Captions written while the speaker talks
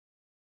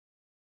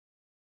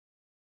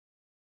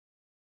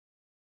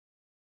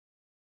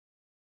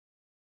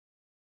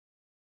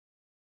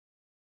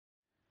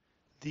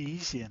The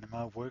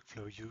EasyNMR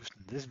workflow used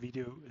in this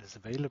video is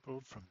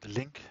available from the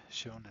link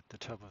shown at the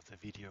top of the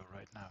video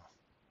right now.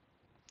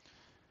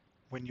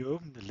 When you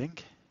open the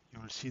link, you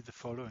will see the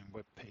following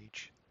web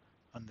page.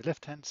 On the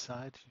left-hand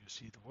side, you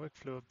see the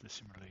workflow of the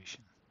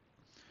simulation.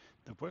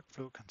 The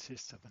workflow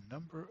consists of a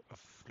number of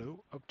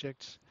flow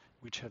objects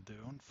which have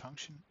their own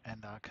function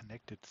and are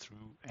connected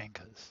through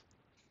anchors.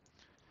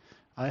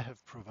 I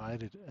have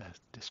provided a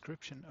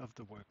description of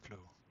the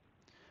workflow.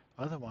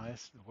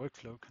 Otherwise, the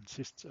workflow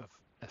consists of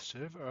a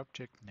server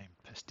object named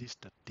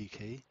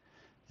pastis.dk,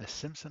 a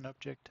SIMPSON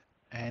object,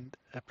 and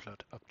a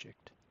plot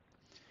object.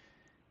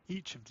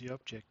 Each of the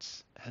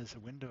objects has a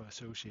window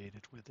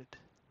associated with it.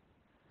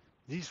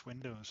 These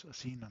windows are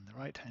seen on the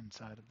right-hand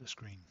side of the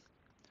screen.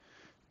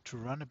 To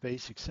run a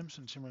basic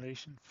SIMPSON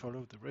simulation,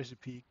 follow the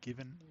recipe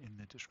given in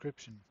the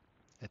description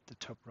at the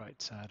top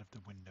right side of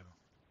the window.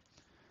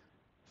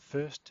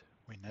 First,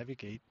 we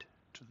navigate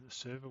to the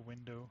server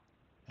window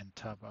and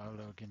type our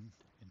login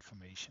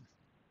information.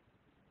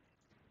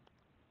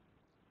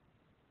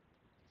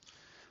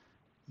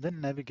 Then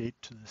navigate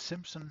to the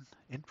SIMPSON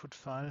input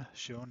file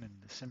shown in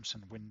the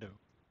SIMPSON window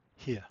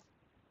here.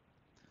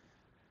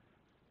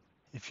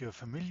 If you're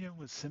familiar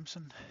with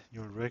SIMPSON,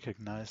 you'll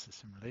recognize the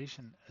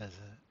simulation as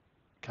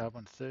a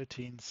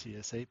carbon-13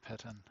 CSA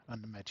pattern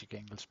under magic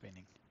angle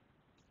spinning.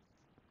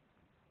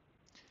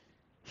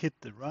 Hit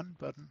the Run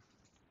button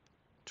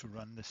to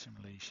run the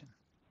simulation.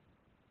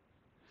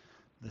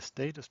 The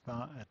status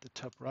bar at the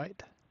top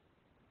right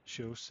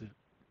shows the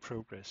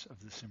progress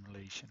of the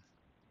simulation.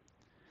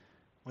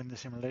 When the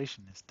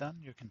simulation is done,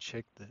 you can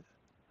check the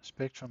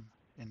spectrum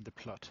in the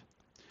plot.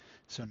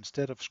 So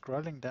instead of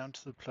scrolling down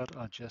to the plot,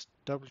 I'll just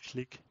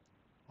double-click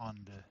on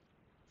the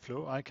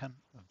flow icon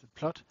of the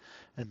plot,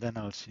 and then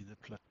I'll see the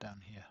plot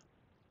down here.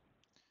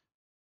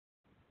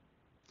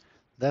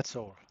 That's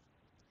all.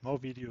 More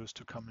videos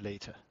to come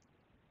later.